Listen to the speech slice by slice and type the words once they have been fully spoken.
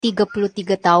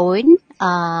33 tahun,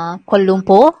 Kuala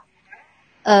Lumpur,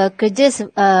 kerja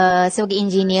sebagai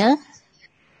engineer.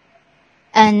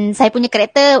 And saya punya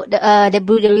karakter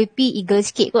WWP Eagle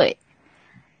sikit kot.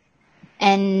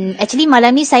 And actually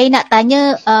malam ni saya nak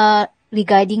tanya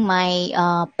regarding my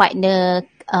partner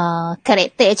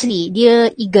karakter actually. Dia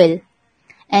Eagle.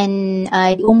 And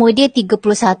umur dia 31,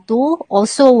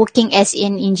 also working as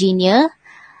an engineer.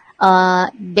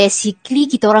 Basically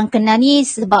kita orang kenal ni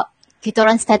sebab kita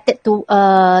orang started to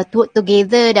work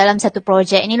together dalam satu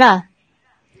projek ni lah.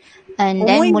 And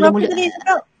then mula-mula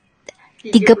 33.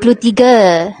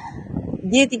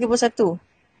 Dia 31.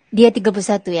 Dia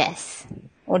 31, yes.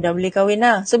 Oh, dah boleh kahwin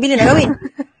lah. So bila nak kahwin?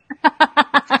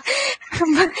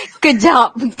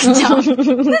 Kejap.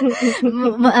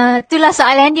 Itulah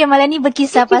soalan dia malam ni,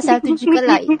 berkisar pasal tu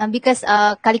jugalah. Because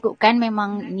kali ikutkan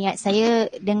memang niat saya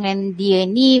dengan dia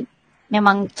ni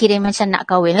memang kira macam nak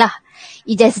kahwin lah.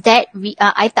 It's just that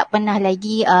I tak pernah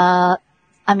lagi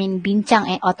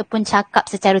bincang ataupun cakap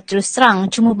secara terus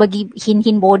terang. Cuma bagi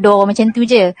hint-hint bodoh macam tu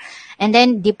je. And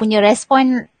then dia punya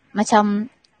respon macam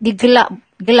dia gelak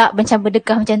macam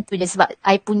berdekah macam tu je. Sebab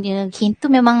I punya hint tu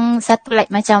memang satu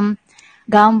like macam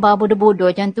gambar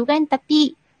bodoh-bodoh macam tu kan.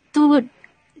 Tapi tu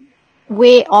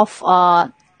way of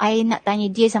I nak tanya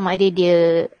dia sama ada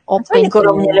dia open. Macam mana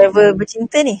korang punya level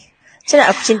bercinta ni? Macam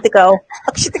mana aku cinta kau?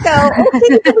 Aku cinta kau.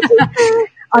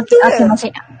 Okay,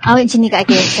 macam ni Kak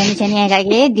Kay. Macam ni Kak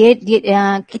Kay.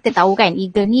 Dia kita tahu kan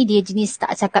Eagle ni dia jenis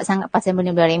tak cakap sangat pasal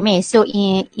benda-benda remeh. So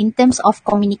in terms of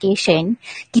communication,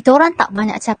 kita orang tak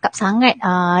banyak cakap sangat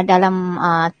dalam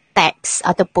text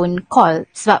ataupun call.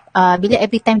 Sebab bila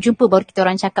every time jumpa baru kita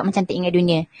orang cakap macam tak ingat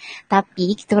dunia.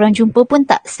 Tapi kita orang jumpa pun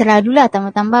tak selalulah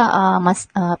tambah-tambah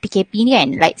PKP ni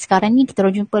kan. Like sekarang ni kita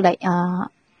orang jumpa like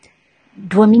 2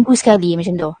 minggu sekali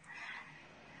macam tu.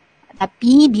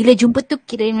 Tapi bila jumpa tu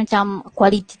kira macam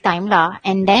quality time lah.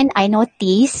 And then I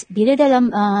notice bila dalam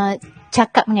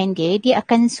cakap dengan dia, dia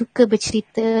akan suka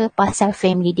bercerita pasal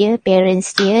family dia,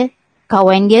 parents dia,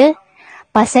 kawan dia.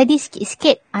 Pasal dia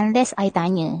sikit-sikit unless I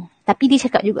tanya. Tapi dia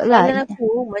cakap jugalah. Soalan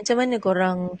aku, macam mana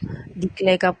korang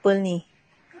declare couple ni?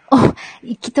 Oh,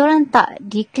 kita orang tak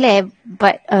declare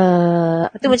but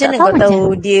tu macam mana kau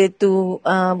tahu dia tu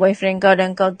boyfriend kau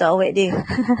dan kau tak awet dia?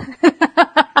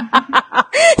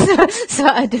 So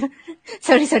ada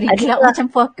sorry gelap macam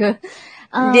puaka.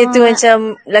 Dia tu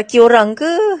macam laki orang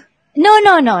ke? No,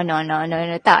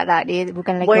 tak dia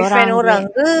bukan laki boyfriend orang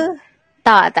dia, ke?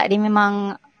 Tak dia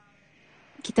memang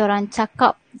kita orang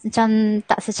cakap macam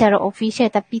tak secara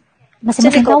official tapi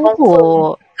masing-masing tahu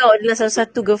kot. Kau adalah salah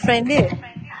satu girlfriend dia.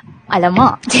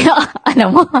 Alamak.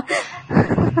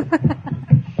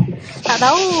 Tak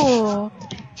tahu.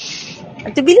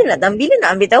 Itu bila nak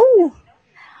ambil tahu?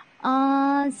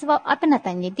 Sebab I pernah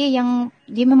tanya dia yang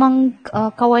dia memang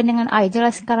kawan dengan I je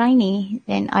lah sekarang ni.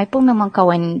 Dan I pun memang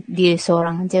kawan dia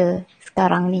seorang je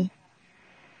sekarang ni.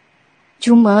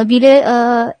 Cuma bila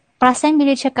perasan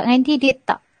bila cakap dengan dia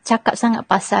tak cakap sangat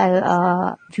pasal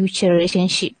future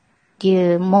relationship.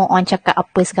 Dia more on cakap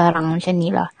apa sekarang macam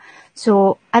ni lah.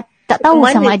 So I tak tahu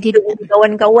mana sama dia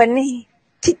kawan-kawan ni.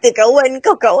 Kita kawan,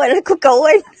 kau kawan, aku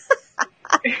kawan.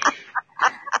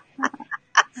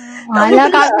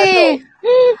 Alah Kak Kay.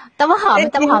 Tak faham.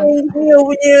 Dia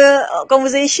punya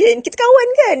conversation. Kita kawan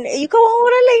kan? You kawan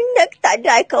orang lain tak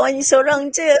ada. I kawan you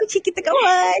seorang je. Okay, kita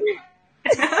kawan.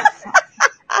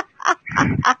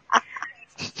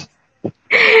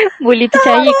 Boleh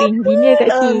percaya ke intinya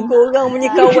Kak Kay? Korang punya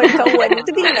kawan-kawan.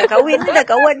 Itu bila nak kahwin? Dah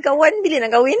kawan-kawan. Bila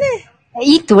nak kahwin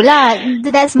Itulah.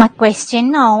 That's my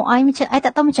question now. I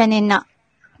tak tahu macam mana nak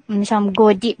macam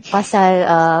go deep pasal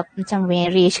macam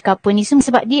marriage ke apa ni semua.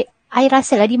 Sebab dia, I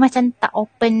rasa lah dia macam tak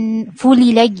open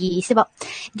fully lagi. Sebab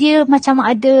dia macam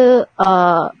ada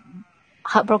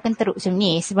heartbroken teruk macam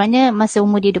ni. Sebenarnya masa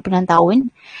umur dia 26 tahun,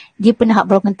 dia pernah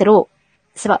heartbroken teruk.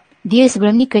 Sebab dia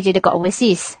sebelum ni kerja dekat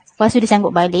overseas. Lepas tu dia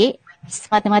sanggup balik.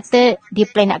 Semata-mata dia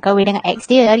plan nak kahwin dengan ex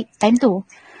dia hari time tu.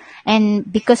 And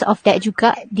because of that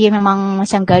juga, dia memang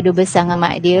macam gaduh besar dengan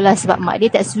mak dia lah. Sebab mak dia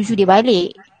tak setuju dia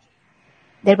balik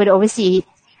daripada overseas.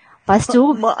 Lepas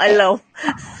tu mak alau.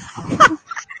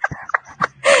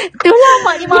 Itulah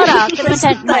mak dia marah.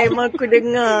 First time aku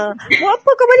dengar. Buat apa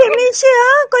kau balik Malaysia?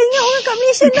 Kau ingat orang kat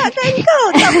Malaysia nakkan kau?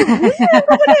 Tak berguna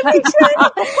kau balik Malaysia ni.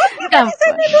 Kau balik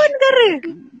sana luar negara.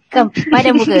 Kan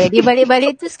pada muka. Dia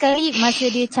balik-balik tu sekali masa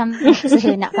dia macam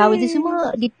nak kahwin tu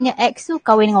semua, dia punya ex tu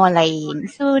kahwin dengan orang lain.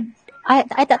 So I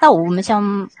tak tahu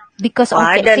macam because of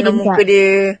that. Dan muka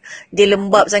dia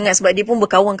lembab sangat sebab dia pun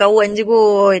berkawan-kawan je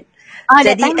kot.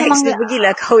 Jadi ex dia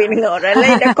pergilah kahwin dengan orang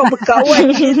lain. Dan kau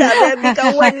berkawan. Tak habis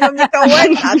kawan dengan kawan.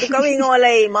 Aku kahwin dengan orang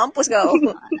lain. Mampus kau.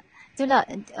 itulah.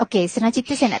 Okay, senang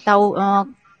cerita saya nak tahu,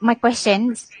 my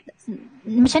question,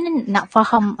 macam mana nak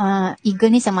faham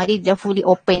Eagle ni sama ada dia fully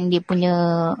open dia punya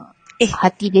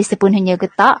hati dia sepenuhnya ke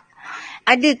tak?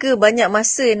 Ada ke banyak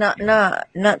masa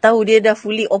nak tahu dia dah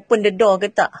fully open the door ke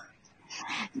tak?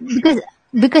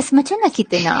 Because macam mana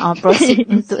kita nak proceed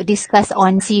untuk discuss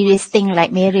on serious thing like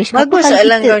marriage? Bagus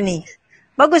soalan kau ni.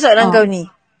 Kau ni.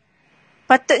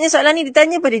 Patutnya soalan ni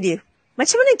ditanya pada dia.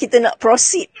 Macam mana kita nak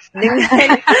proceed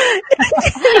dengan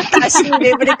kasih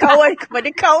daripada kawan kepada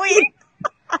kahwin?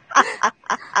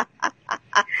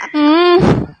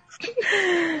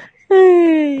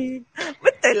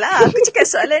 Betul lah. Aku cakap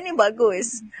soalan ni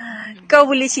bagus. Kau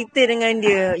boleh cerita dengan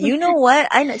dia. You know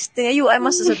what? I nak cerita dengan you. I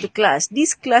masuk satu kelas.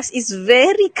 This class is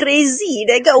very crazy.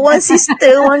 They got one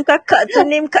sister, one kakak tu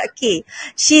name Kak K.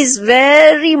 She's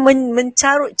very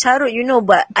mencarut-carut, you know.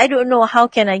 But I don't know how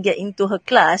can I get into her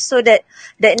class. So that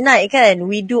night kan,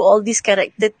 we do all this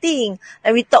character thing.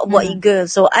 And we talk about Eagle.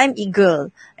 So I'm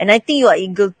Eagle. And I think you are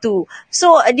Eagle too.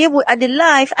 So dia ada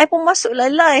live. I pun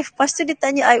masuklah live. Lepas tu dia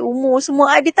tanya I umur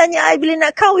semua. Dia tanya I bila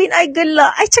nak kahwin. I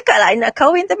gelak. I cakap lah I nak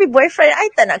kahwin. Tapi boyfriend I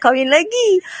tak nak kahwin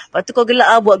lagi. Lepas tu kau gelak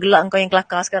buat gelak kau yang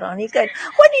kelakar sekarang ni kan.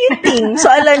 What do you think?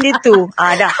 Soalan dia tu.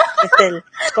 Dah. Betul.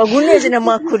 Kau guna je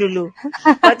nama aku dulu.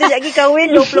 Lepas tu sekejap lagi kahwin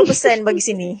 20% bagi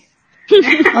sini.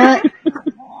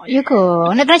 Ya ke?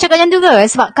 Nak kena cakap macam tu ke?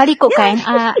 Sebab kali kot kan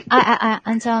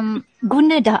macam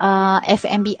guna dah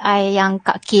FMBI yang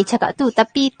Kak K cakap tu,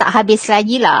 tapi tak habis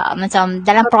lagi lah. Macam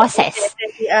dalam proses.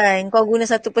 FMBI kau guna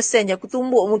 1% je. Aku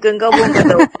tumbuk muka kau pun kau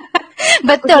tahu.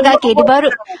 Betul Kak K. Dia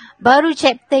baru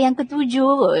chapter yang ke-7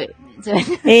 kot.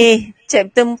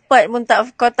 Chapter 4 pun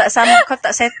kau tak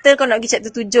settle. Kau nak pergi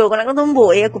chapter 7. Kau nak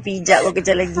tumbuk. Aku pijak kau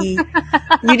kejap lagi.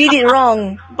 You did it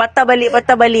wrong. Patah balik.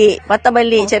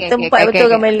 Okay, chapter 4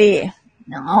 betulkan balik.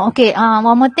 Okay,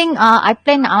 one more thing, I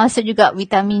plan nak masuk juga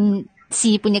vitamin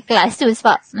C punya kelas tu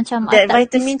sebab macam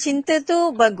vitamin cinta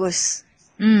tu bagus.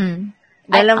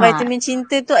 Dalam vitamin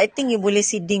cinta tu I think you boleh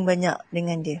seeding banyak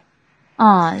dengan dia.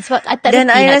 Sebab I tak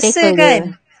dan I rasa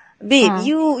kan dia. Babe,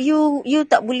 you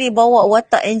tak boleh bawa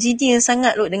watak engineer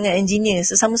sangat loh dengan engineer.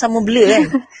 Sama-sama blur kan.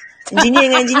 Engineer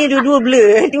dengan engineer dua-dua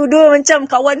blur. Dua-dua macam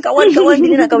kawan-kawan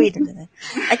bila nak kahwin.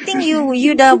 I think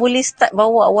you dah boleh start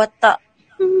bawa watak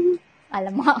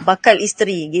alamak bakal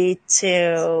isteri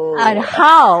gitu.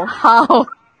 How?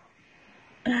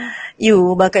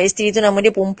 You bakal isteri tu nama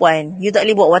dia perempuan. You tak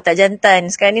boleh buat watak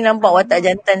jantan. Sekarang ni nampak watak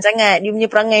jantan sangat. You punya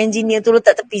perangai engineer tu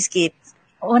letak tepi sikit.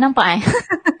 Oh nampak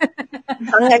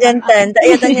Sangat jantan. Tak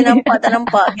payah tanya nampak tak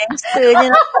nampak. Gangster je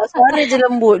nampak. Suara je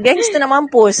lembut. Gangster nak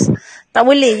mampus. Tak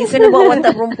boleh. You kena buat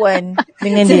watak perempuan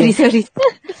dengan dia. Sorry.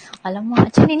 Alamak,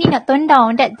 macam ni nak tone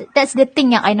down. That's the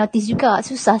thing yang I notice juga.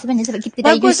 Susah sebenarnya sebab kita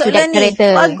dah used to that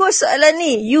character. Bagus soalan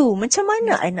ni. You, macam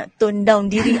mana I nak tone down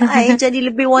diri I jadi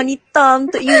lebih wanita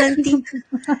untuk you nanti?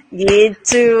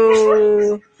 Gitu.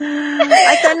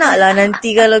 I tak nak lah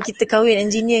nanti kalau kita kahwin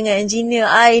engineer dengan engineer.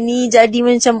 I ni jadi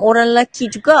macam orang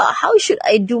lelaki juga. How should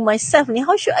I do myself ni?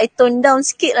 How should I tone down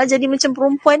sikit lah jadi macam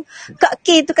perempuan? Kak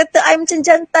K tu kata I macam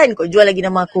jantan. Kau jual lagi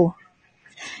nama aku.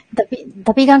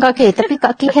 Tapi kan Kak K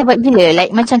hebat bila.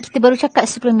 Like macam kita baru cakap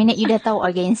 10 minit you dah tahu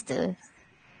I gangster.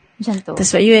 Macam tu.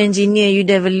 That's why you engineer, you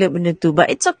develop benda tu.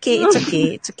 But it's okay.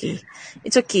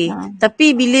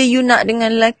 Tapi bila you nak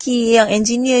dengan lelaki yang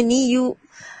engineer ni,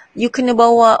 you kena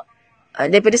bawa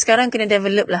daripada sekarang kena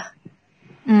develop lah.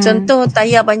 Contoh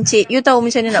tayar pancit. You tahu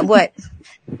macam mana nak buat.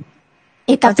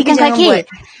 Tapi kan Kak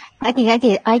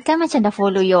K, I kan macam dah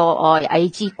follow your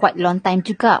IG quite long time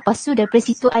juga. Lepas tu daripada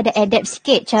situ ada adapt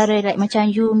sikit cara like macam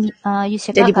you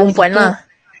cakap. Jadi perempuan lah.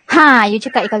 You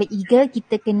cakap kalau Eagle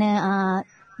kita kena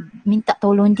minta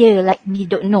tolong dia like we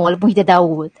don't know walaupun kita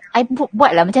tahu. I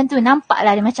buat lah macam tu. Nampak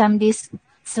lah dia macam dia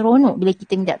seronok bila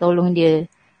kita minta tolong dia.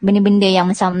 Benda-benda yang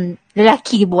macam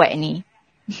lelaki buat ni.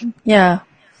 Ya.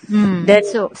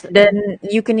 Dan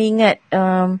you kena ingat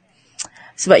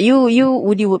sebab you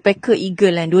Woody Woodpecker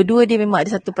Eagle kan. Dua-dua dia memang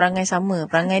ada satu perangai sama.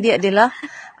 Perangai dia adalah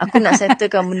aku nak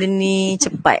settlekan benda ni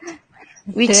cepat.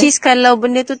 Which is kalau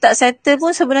benda tu tak settle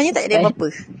pun sebenarnya tak ada apa-apa.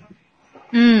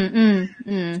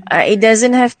 It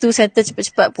doesn't have to settle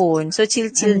cepat-cepat pun. So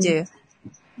chill-chill je.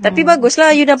 Tapi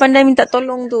baguslah you dah pandai minta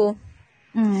tolong tu.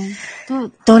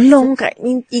 Tolong kat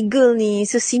Eagle ni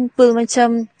sesimple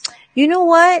macam you know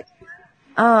what?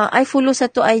 I follow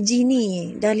satu IG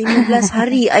ni. Dah 15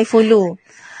 hari I follow.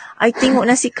 I tengok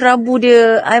nasi kerabu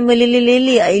dia. I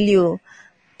meleleh-leleh Ailio.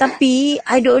 Tapi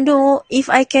I don't know if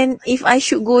I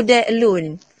should go there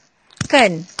alone.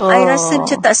 Kan? I rasa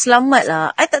macam tak selamat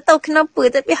lah. I tak tahu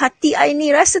kenapa. Tapi hati I ni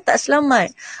rasa tak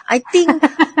selamat. I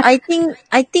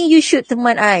think you should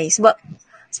teman I. Sebab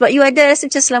Sebab you ada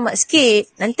rasa macam selamat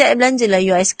sikit. Nanti I belanjalah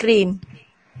you ice cream.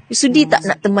 You sudi tak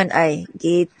nak teman I?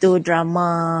 Gitu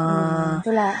drama.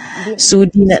 Itulah.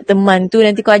 Sudi nak teman tu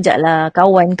nanti kau ajak lah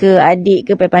kawan ke adik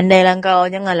ke, pandai lah kau.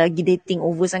 Jangan lagi dating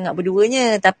over sangat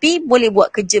berduanya. Tapi boleh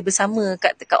buat kerja bersama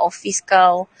kat office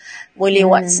kau. Boleh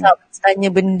WhatsApp,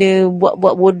 tanya benda, buat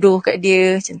bodoh kat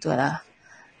dia. Macam tu lah.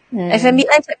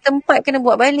 FMBI tempat kena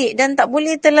buat balik. Dan tak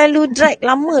boleh terlalu drag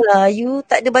lama lah. You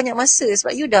tak ada banyak masa.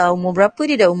 Sebab you dah umur berapa,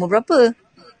 dia dah umur berapa.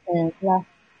 Itulah.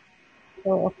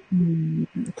 So,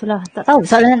 itulah. Tak tahu.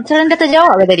 Soalan dah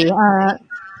terjawab lah tadi.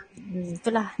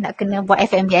 Itulah. Nak kena buat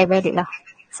FMBI balik lah.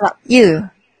 Sebab You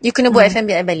kena buat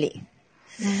FMBI balik.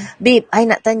 Babe, I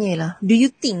nak tanya lah. Do you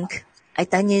think? I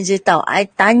tanya je tau. I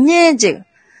tanya je.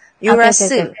 You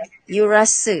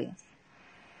rasa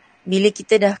bila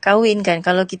kita dah kahwin kan,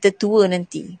 kalau kita tua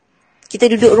nanti, kita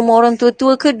duduk rumah orang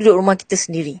tua-tua ke duduk rumah kita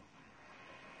sendiri?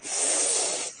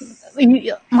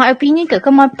 My opinion ke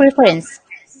my preference?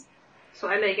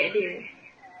 Soalan kat dia.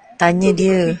 Tanya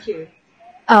dia.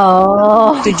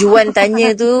 Oh. Tujuan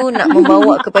tanya tu nak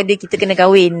membawa kepada kita kena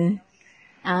kahwin.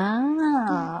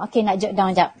 Okay, nak jot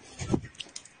down jap.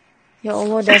 Ya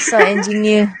Allah, dasar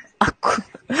engineer.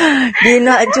 Dia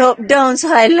nak job down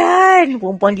soalan.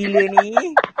 Perempuan gila ni.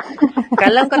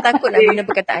 Kalau kau takut nak guna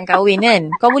perkataan kahwin kan,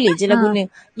 kau boleh je lah guna.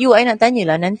 I nak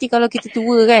tanyalah, nanti kalau kita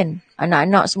tua kan,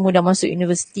 anak-anak semua dah masuk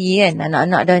universiti kan,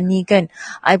 anak-anak dah ni kan,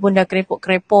 I pun dah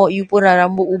krepok-krepok, you pun dah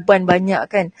rambut uban banyak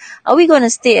kan. Are we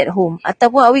gonna stay at home?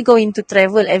 Ataupun are we going to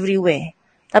travel everywhere?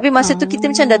 Tapi masa tu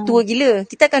kita macam dah tua gila.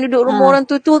 Kita akan duduk rumah orang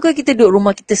tua-tua ke kita duduk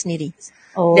rumah kita sendiri?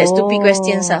 That's stupid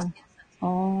questions lah.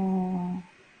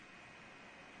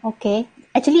 Okay.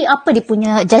 Actually, apa dia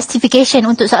punya justification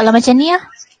untuk soalan macam ni lah?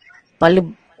 Kepala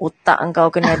otak kau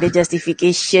kena ada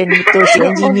justification. Betul si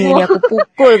engineer ni. Aku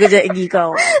pukul kejap lagi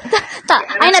kau. Tak,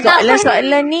 I nak tahu.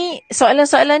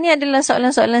 Soalan-soalan ni adalah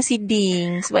soalan-soalan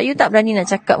siding. Sebab you tak berani nak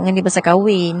cakap dengan dia pasal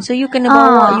kahwin. So you kena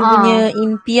bawa you punya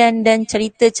impian dan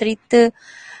cerita-cerita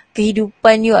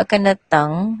kehidupan you akan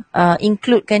datang.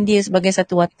 Includekan dia sebagai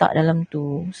satu watak dalam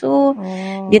tu. So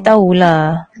dia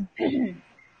tahulah.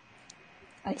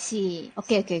 I see.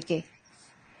 Okay.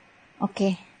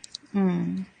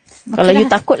 Kalau you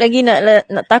takut lagi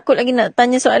nak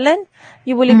tanya soalan,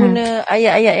 you boleh guna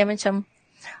ayat-ayat yang macam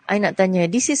I nak tanya,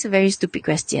 this is a very stupid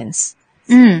questions.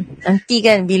 Nanti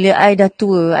kan bila I dah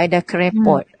tua, I dah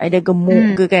kerepot, I dah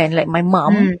gemuk ke kan, like my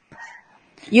mom,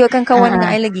 you akan kawan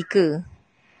dengan I lagi ke?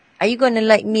 Are you gonna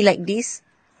like me like this?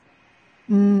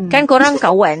 Kan korang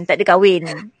kawan, tak ada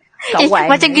kahwin. Kawan.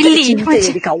 Macam geli. Cinta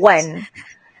jadi kawan.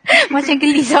 Macam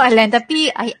geli soalan, tapi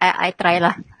I try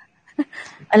lah.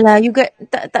 Alah, you got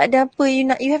tak ada apa,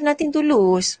 you have nothing to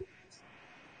lose.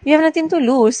 You have nothing to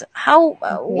lose. How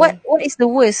what is the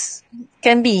worst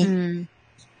can be?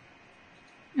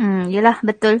 Yelah,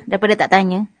 betul. Daripada tak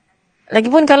tanya.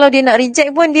 Lagipun kalau dia nak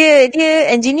reject pun dia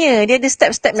engineer, dia ada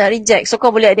step-step nak reject. So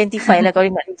kau boleh identify lah kalau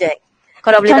dia nak reject.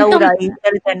 Kau dah boleh tahu dah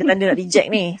ada tanda-tanda nak reject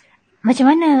ni.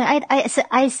 Macam mana?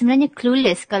 I sebenarnya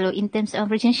clueless kalau in terms of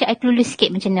relationship. I clueless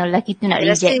sikit macam mana lelaki tu nak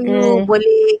reject ke. You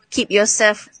boleh keep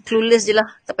yourself clueless je lah.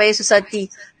 Tak payah susah hati.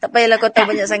 Tak payahlah kau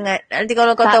tahu banyak sangat. Nanti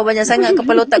kalau kau tahu banyak sangat,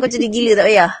 kepala otak kau jadi gila, tak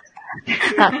payah.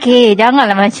 Okay,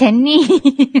 janganlah macam ni.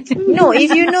 No, if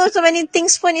you know so many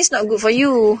things pun it's not good for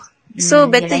you. So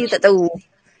better you tak tahu.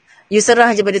 You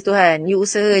serah je pada Tuhan. You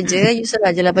usaha je, you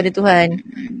serah je lah pada Tuhan.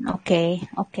 Okay.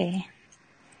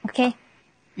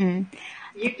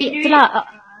 Itulah.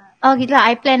 Gitulah.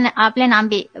 I plan nak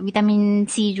ambil vitamin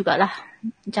C jugalah.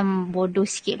 Macam bodoh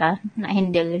sikit lah nak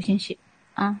handle relationship.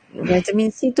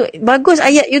 Vitamin C tu bagus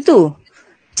ayat you tu.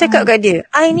 Cakap kat dia,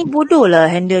 I ni bodoh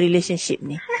lah handle relationship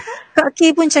ni. Kak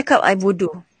K pun cakap I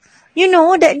bodoh. You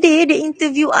know that day dia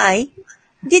interview I,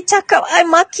 dia cakap I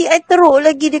maki I teruk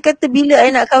lagi. Dia kata bila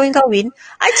I nak kahwin-kahwin,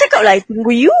 I cakap lah I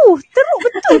tunggu you. Teruk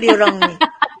betul dia orang ni.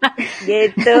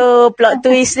 Gitu plot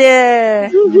twist dia.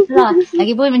 Itulah.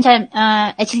 Lagipun macam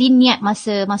actually niat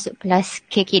masa masuk kelas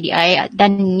KKDI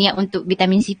dan niat untuk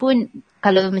vitamin C pun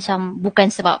kalau macam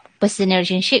bukan sebab personal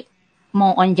relationship,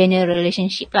 more on general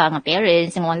relationship lah dengan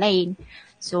parents, dengan orang lain.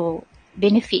 So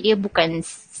benefit dia bukan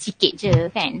sikit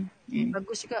je kan.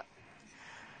 Bagus juga.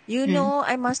 You know,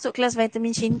 I masuk kelas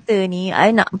vitamin cinta ni,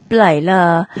 I nak apply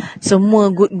lah semua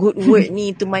good word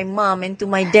ni to my mom and to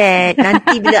my dad.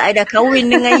 Nanti bila I dah kahwin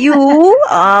dengan you,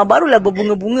 barulah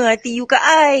berbunga-bunga hati you kat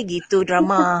I. Gitu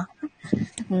drama.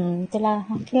 Itulah.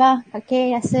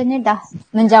 Okay, rasanya dah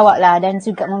menjawab lah dan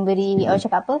juga memberi,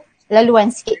 cakap apa,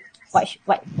 laluan sikit.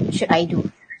 What should I do?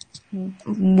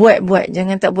 Buat.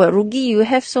 Jangan tak buat. Rugi. You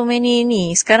have so many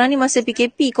ni. Sekarang ni masa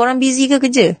PKP, korang busy ke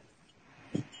kerja?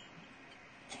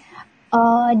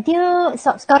 Dia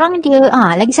sekarang dia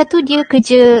lagi satu dia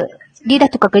kerja, dia dah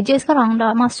tukar kerja sekarang,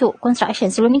 dah masuk construction.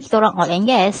 Sebelum ni kita orang oil and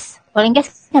gas. Oil and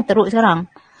gas kan teruk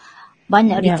sekarang.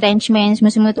 Banyak retrenchment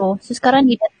semua-semua tu. So sekarang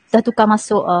dia dah tukar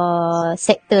masuk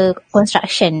sektor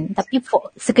construction. Tapi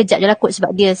sekejap je lah kot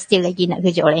sebab dia still lagi nak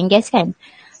kerja oil and gas kan.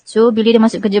 So bila dia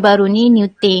masuk kerja baru ni,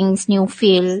 new things, new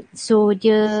field. So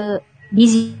dia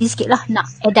busy sikit lah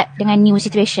nak adapt dengan new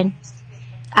situation.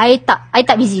 I tak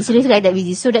busy. Seriously I tak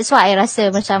busy. So that's why I rasa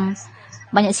macam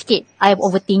banyak sikit I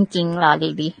overthinking lah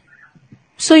lately.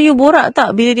 So you borak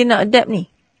tak bila dia nak adapt ni?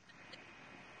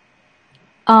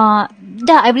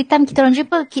 Dah every time kita orang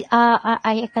jumpa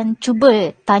I akan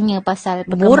cuba tanya pasal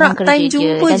perkembangan kerja dia. Borak time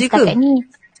jumpa dan je ke? setakat ni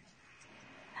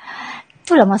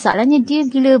itulah masalahnya, dia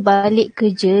bila balik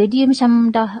kerja dia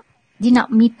macam dia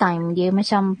nak me time. Dia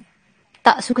macam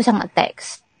tak suka sangat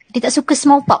text. Dia tak suka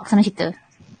small talk sama cerita.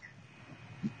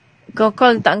 Kau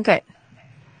call tak angkat?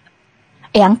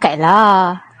 Angkat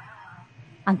lah.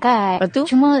 Angkat. Lepas tu?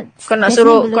 Cuma kau nak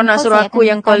suruh aku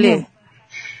yang call dia.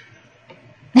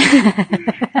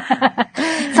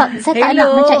 Saya tak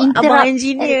nak macam interrupt. Abang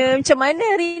engineer, macam mana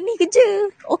hari ni kerja?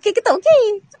 Okey ke tak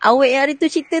okey? Awak yang hari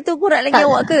tu cerita tu borak lagi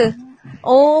awak ke?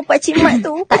 Oh, Pakcik Mat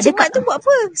tu. Pakcik Mat tu buat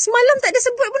apa? Semalam tak ada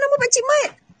sebut pun nama Pakcik Mat.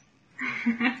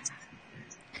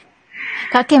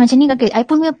 Kak Kim macam ni Kak Kim.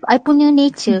 I punya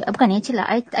nature, bukan nature lah.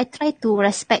 I try to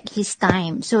respect his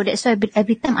time. So that's why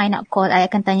every time I nak call, I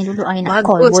akan tanya dulu I nak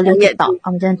call. Boleh ke tak?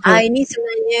 Macam tu. I ni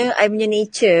sebenarnya, I punya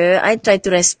nature, I try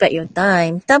to respect your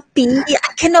time. Tapi,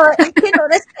 I cannot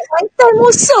respect my time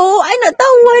also. I nak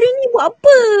tahu hari ni buat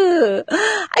apa.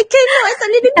 I tak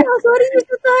boleh dengar. So hari ni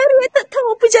satu hari, I tak tahu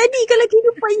apa jadi kalau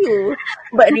kehidupan you.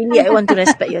 But really, I want to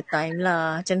respect your time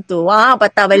lah. Macam tu. Wah,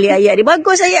 patah balik ayat dia.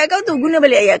 Bagus ayat kau tu. Guna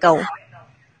balik ayat kau.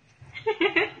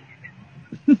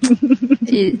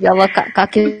 Ya Allah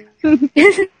Kak Kim.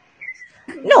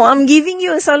 No, I'm giving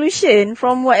you a solution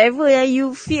from whatever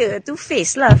you fear to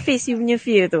face lah. Face you punya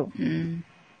fear tu.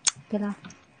 Okay lah.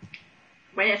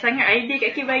 Banyak sangat idea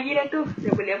Kak Kim bagi dah tu.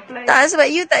 Dah boleh apply. Tak, sebab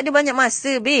you tak ada banyak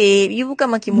masa, babe. You bukan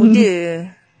makin muda.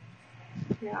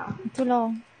 Ya. Itulah.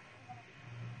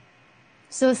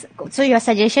 So your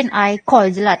suggestion I call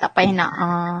je lah. Tak payah nak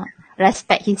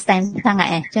respect his time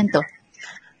sangat macam tu.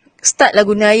 Start lah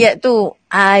guna ayat tu.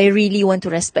 I really want to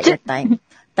respect your time.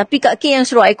 Tapi Kak K yang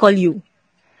suruh I call you.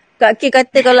 Kak K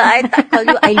kata kalau I tak call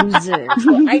you, I loser.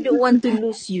 So I don't want to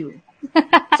lose you.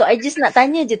 So I just nak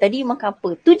tanya je tadi you makan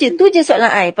apa. Tu je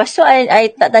soalan I. Lepas tu I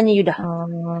tak tanya you dah.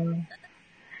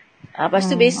 Lepas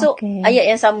tu besok ayat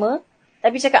yang sama.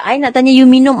 Tapi cakap I nak tanya you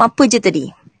minum apa je tadi.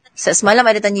 Semalam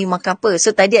I dah tanya you makan apa.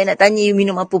 So tadi I nak tanya you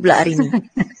minum apa pula hari ni.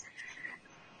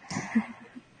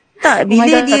 Tak,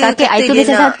 bila dia kata dia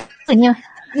nak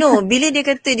bila dia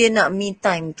kata dia nak me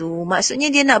time tu,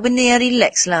 maksudnya dia nak benda yang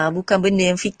relax lah, bukan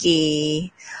benda yang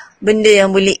fikir, benda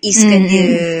yang boleh easekan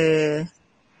dia,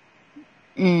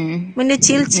 benda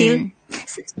chill.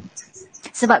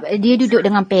 Sebab dia duduk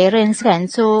dengan parents kan,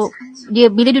 so dia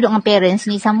bila duduk dengan parents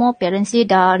ni, sama parents dia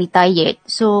dah retired,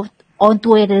 so orang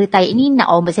tua yang dah retired ni nak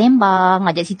orang bersembang,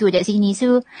 ajak situ ajak sini,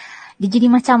 so dia jadi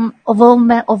macam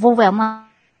overwhelmed lah.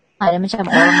 Macam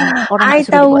orang I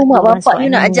tahu mak bapak you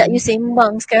nak ajak you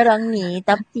sembang sekarang ni,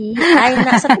 tapi I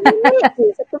nak 1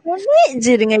 minit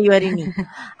je dengan you hari ni.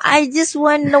 I just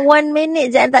want 1 minute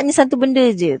je. I tanya satu benda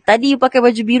je. Tadi you pakai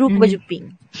baju biru ke baju pink?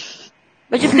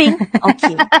 Baju pink?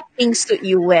 Okay. Pink suit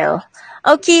you well.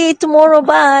 Okay, tomorrow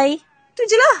bye. Tu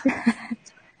je lah.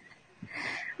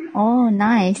 Oh,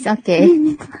 nice. Okay.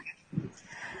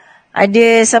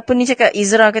 Ada siapa ni cakap,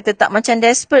 Izra kata tak macam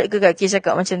desperate ke Kak K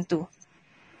cakap macam tu?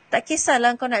 Tak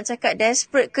kisahlah kau nak cakap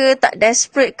desperate ke tak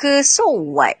desperate ke, so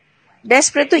what?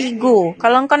 Desperate tu ego.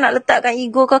 Kalau kau nak letakkan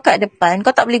ego kau kat depan,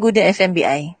 kau tak boleh guna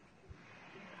FMBI.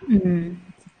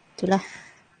 Itulah.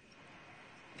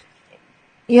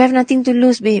 You have nothing to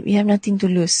lose, babe. You have nothing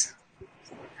to lose.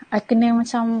 I kena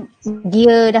macam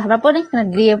gear dah berapa ni? Kena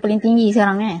gear paling tinggi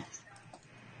sekarang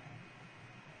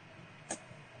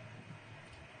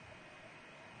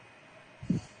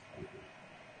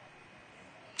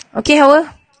Okay,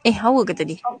 Hawa. Hawa ke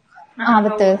tadi?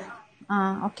 Betul.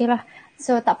 Okay lah.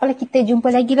 So tak apalah, kita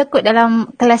jumpa lagi lah kot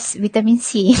dalam kelas vitamin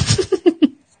C.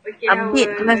 Okay,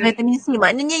 update kelas vitamin C.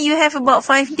 Maknanya you have about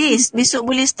 5 days. Besok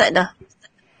boleh start dah.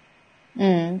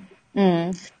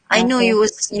 I know you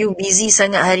busy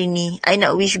sangat hari ni. I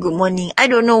nak wish good morning. I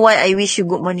don't know why I wish you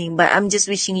good morning, but I'm just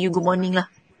wishing you good morning lah.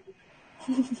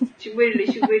 Cuba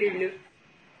dulu.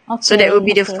 Okay, so that will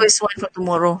be the first one for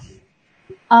tomorrow.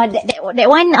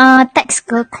 That one text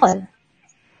ke call?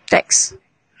 Text.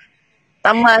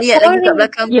 Tambah ayat lagi kat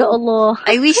belakang tu. Ya Allah.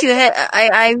 I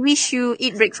wish you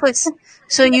eat breakfast.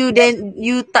 So you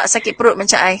tak sakit perut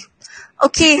macam I.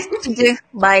 Okay, tu je.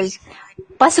 Bye.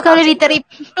 Lepas tu kalau dia tak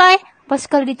reply,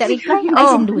 I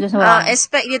sendu seorang.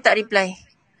 Expect dia tak reply.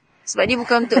 Sebab dia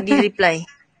bukan untuk di-reply.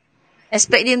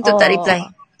 Expect dia untuk tak reply.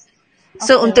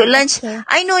 So untuk lunch,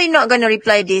 I know you're not gonna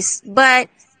reply this, but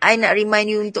I nak remind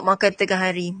you untuk makan tengah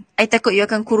hari. I takut you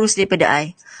akan kurus daripada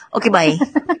I. Okay, bye.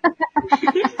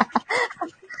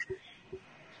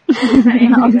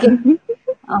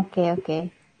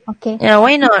 Okay. Yeah,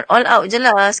 why not? All out je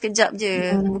lah. Sekejap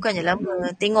je. Bukannya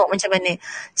lama. Tengok macam mana.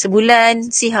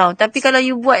 Sebulan, see how. Tapi kalau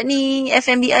you buat ni,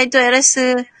 FMBI tu, I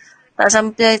rasa tak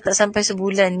sampai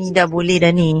sebulan ni dah boleh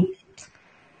dah ni.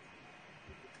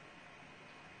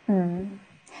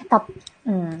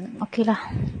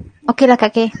 Okay lah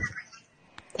Kak Kay.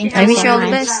 I wish you all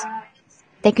the best.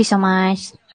 Thank you so much.